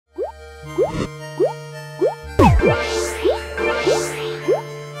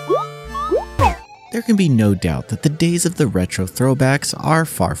there can be no doubt that the days of the retro throwbacks are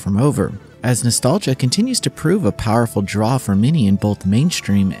far from over, as nostalgia continues to prove a powerful draw for many in both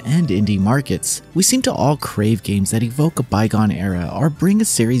mainstream and indie markets. We seem to all crave games that evoke a bygone era or bring a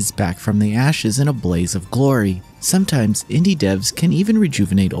series back from the ashes in a blaze of glory. Sometimes, indie devs can even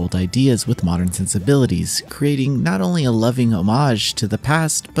rejuvenate old ideas with modern sensibilities, creating not only a loving homage to the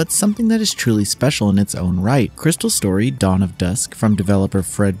past, but something that is truly special in its own right. Crystal Story Dawn of Dusk from developer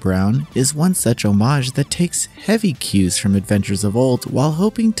Fred Brown is one such homage that takes heavy cues from adventures of old while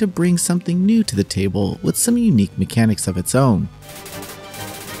hoping to bring something new to the table with some unique mechanics of its own.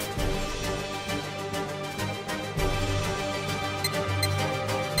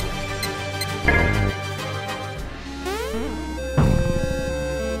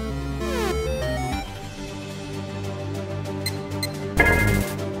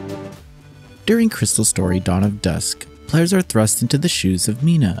 During Crystal Story Dawn of Dusk, players are thrust into the shoes of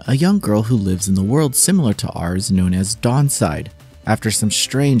Mina, a young girl who lives in the world similar to ours known as Dawnside. After some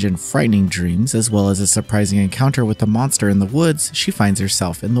strange and frightening dreams, as well as a surprising encounter with a monster in the woods, she finds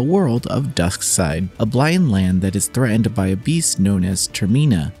herself in the world of Duskside, a blind land that is threatened by a beast known as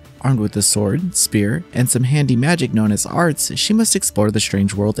Termina. Armed with a sword, spear, and some handy magic known as arts, she must explore the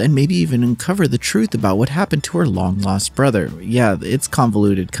strange world and maybe even uncover the truth about what happened to her long-lost brother. Yeah, it's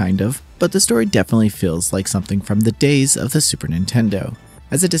convoluted kind of, but the story definitely feels like something from the days of the Super Nintendo.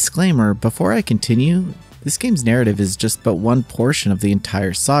 As a disclaimer, before I continue, this game's narrative is just but one portion of the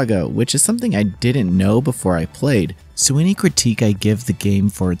entire saga, which is something I didn't know before I played, so any critique I give the game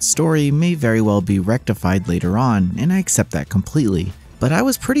for its story may very well be rectified later on, and I accept that completely. But I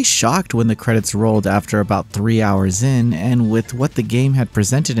was pretty shocked when the credits rolled after about 3 hours in, and with what the game had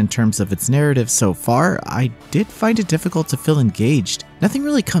presented in terms of its narrative so far, I did find it difficult to feel engaged. Nothing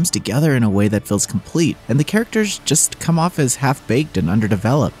really comes together in a way that feels complete, and the characters just come off as half-baked and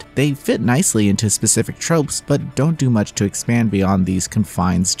underdeveloped. They fit nicely into specific tropes, but don't do much to expand beyond these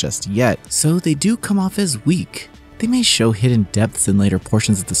confines just yet, so they do come off as weak. They may show hidden depths in later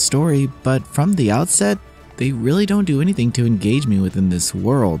portions of the story, but from the outset, they really don't do anything to engage me within this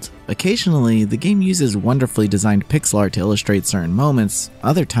world. Occasionally, the game uses wonderfully designed pixel art to illustrate certain moments.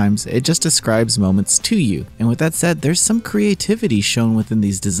 Other times, it just describes moments to you. And with that said, there's some creativity shown within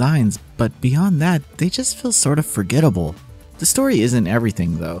these designs, but beyond that, they just feel sort of forgettable. The story isn't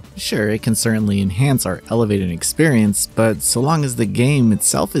everything though. Sure, it can certainly enhance our elevated experience, but so long as the game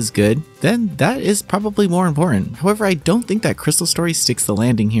itself is good, then that is probably more important. However, I don't think that Crystal Story sticks the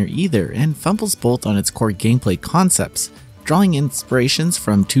landing here either, and fumbles both on its core gameplay concepts. Drawing inspirations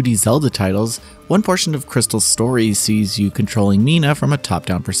from 2D Zelda titles, one portion of Crystal's story sees you controlling Mina from a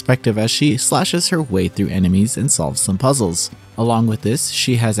top-down perspective as she slashes her way through enemies and solves some puzzles. Along with this,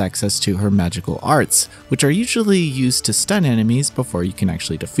 she has access to her magical arts, which are usually used to stun enemies before you can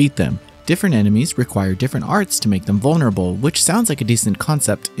actually defeat them. Different enemies require different arts to make them vulnerable, which sounds like a decent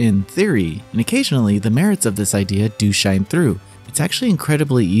concept in theory, and occasionally the merits of this idea do shine through. It's actually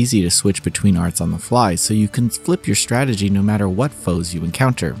incredibly easy to switch between arts on the fly, so you can flip your strategy no matter what foes you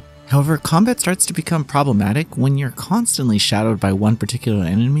encounter. However, combat starts to become problematic when you're constantly shadowed by one particular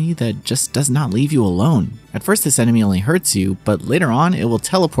enemy that just does not leave you alone. At first this enemy only hurts you, but later on it will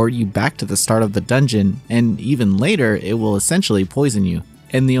teleport you back to the start of the dungeon, and even later it will essentially poison you.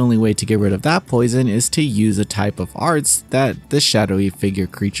 And the only way to get rid of that poison is to use a type of arts that the shadowy figure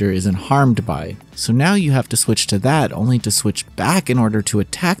creature isn't harmed by. So now you have to switch to that, only to switch back in order to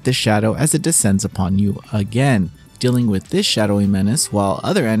attack the shadow as it descends upon you again. Dealing with this shadowy menace while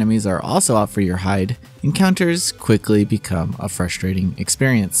other enemies are also out for your hide, encounters quickly become a frustrating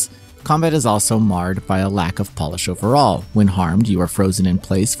experience. Combat is also marred by a lack of polish overall. When harmed, you are frozen in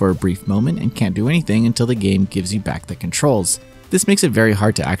place for a brief moment and can't do anything until the game gives you back the controls. This makes it very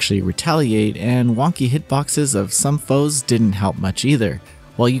hard to actually retaliate, and wonky hitboxes of some foes didn't help much either.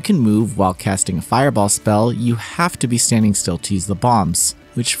 While you can move while casting a fireball spell, you have to be standing still to use the bombs,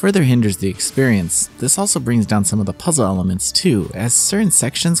 which further hinders the experience. This also brings down some of the puzzle elements too, as certain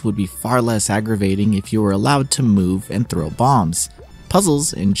sections would be far less aggravating if you were allowed to move and throw bombs.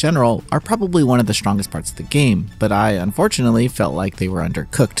 Puzzles, in general, are probably one of the strongest parts of the game, but I unfortunately felt like they were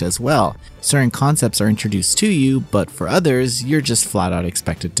undercooked as well. Certain concepts are introduced to you, but for others, you're just flat out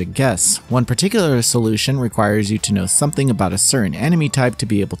expected to guess. One particular solution requires you to know something about a certain enemy type to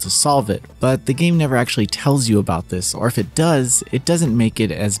be able to solve it, but the game never actually tells you about this, or if it does, it doesn't make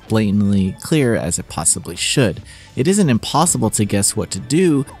it as blatantly clear as it possibly should. It isn't impossible to guess what to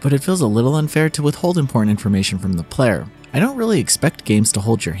do, but it feels a little unfair to withhold important information from the player. I don't really expect games to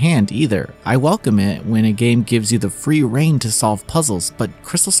hold your hand either. I welcome it when a game gives you the free reign to solve puzzles, but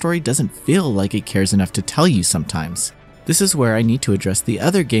Crystal Story doesn't feel like it cares enough to tell you sometimes. This is where I need to address the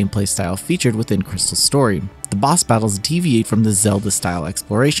other gameplay style featured within Crystal's story. The boss battles deviate from the Zelda-style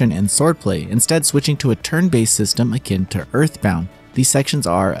exploration and swordplay, instead switching to a turn-based system akin to Earthbound. These sections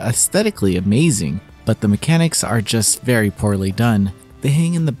are aesthetically amazing, but the mechanics are just very poorly done. They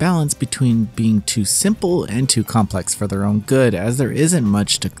hang in the balance between being too simple and too complex for their own good, as there isn't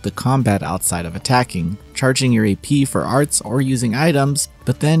much to the combat outside of attacking, charging your AP for arts or using items,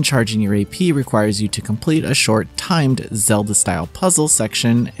 but then charging your AP requires you to complete a short, timed Zelda-style puzzle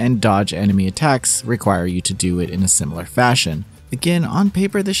section, and dodge enemy attacks require you to do it in a similar fashion. Again, on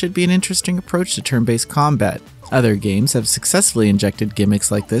paper this should be an interesting approach to turn-based combat. Other games have successfully injected gimmicks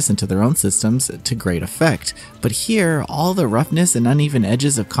like this into their own systems to great effect, but here, all the roughness and uneven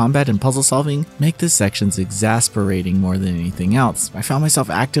edges of combat and puzzle solving make the sections exasperating more than anything else. I found myself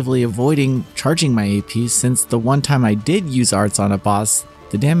actively avoiding charging my AP since the one time I did use arts on a boss,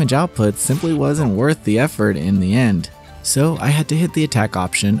 the damage output simply wasn't worth the effort in the end. So I had to hit the attack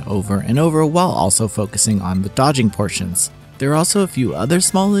option over and over while also focusing on the dodging portions. There are also a few other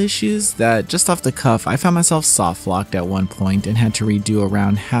small issues that, just off the cuff, I found myself soft-locked at one point and had to redo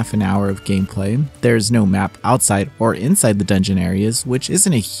around half an hour of gameplay. There's no map outside or inside the dungeon areas, which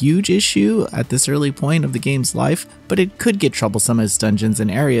isn't a huge issue at this early point of the game's life, but it could get troublesome as dungeons and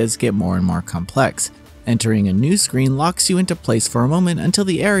areas get more and more complex. Entering a new screen locks you into place for a moment until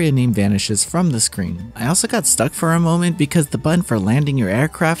the area name vanishes from the screen. I also got stuck for a moment because the button for landing your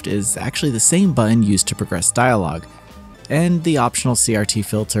aircraft is actually the same button used to progress dialogue. And the optional CRT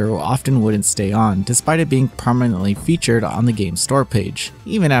filter often wouldn't stay on, despite it being prominently featured on the game's store page.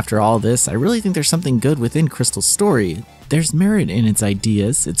 Even after all this, I really think there's something good within Crystal's story. There's merit in its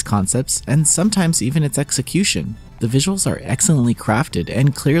ideas, its concepts, and sometimes even its execution. The visuals are excellently crafted,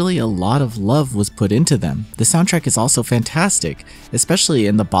 and clearly a lot of love was put into them. The soundtrack is also fantastic, especially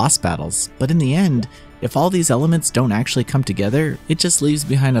in the boss battles, but in the end, if all these elements don't actually come together, it just leaves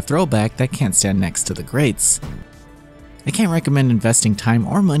behind a throwback that can't stand next to the greats. I can't recommend investing time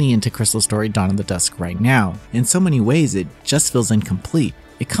or money into Crystal Story Dawn of the Dusk right now. In so many ways, it just feels incomplete.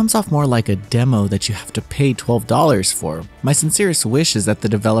 It comes off more like a demo that you have to pay $12 for. My sincerest wish is that the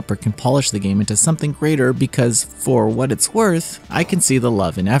developer can polish the game into something greater because, for what it's worth, I can see the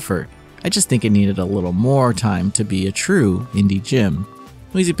love and effort. I just think it needed a little more time to be a true indie gem.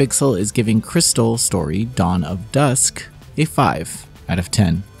 Noisy Pixel is giving Crystal Story Dawn of Dusk a 5 out of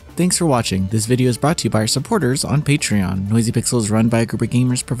 10. Thanks for watching. This video is brought to you by our supporters on Patreon. Noisy Pixel is run by a group of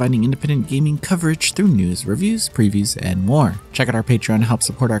gamers providing independent gaming coverage through news, reviews, previews, and more. Check out our Patreon to help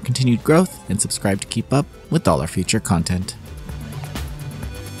support our continued growth, and subscribe to keep up with all our future content.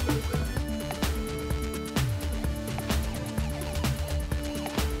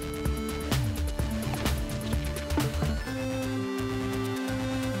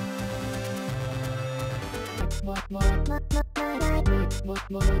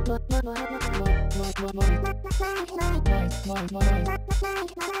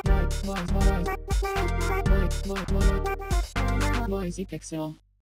 Noisy Pixel.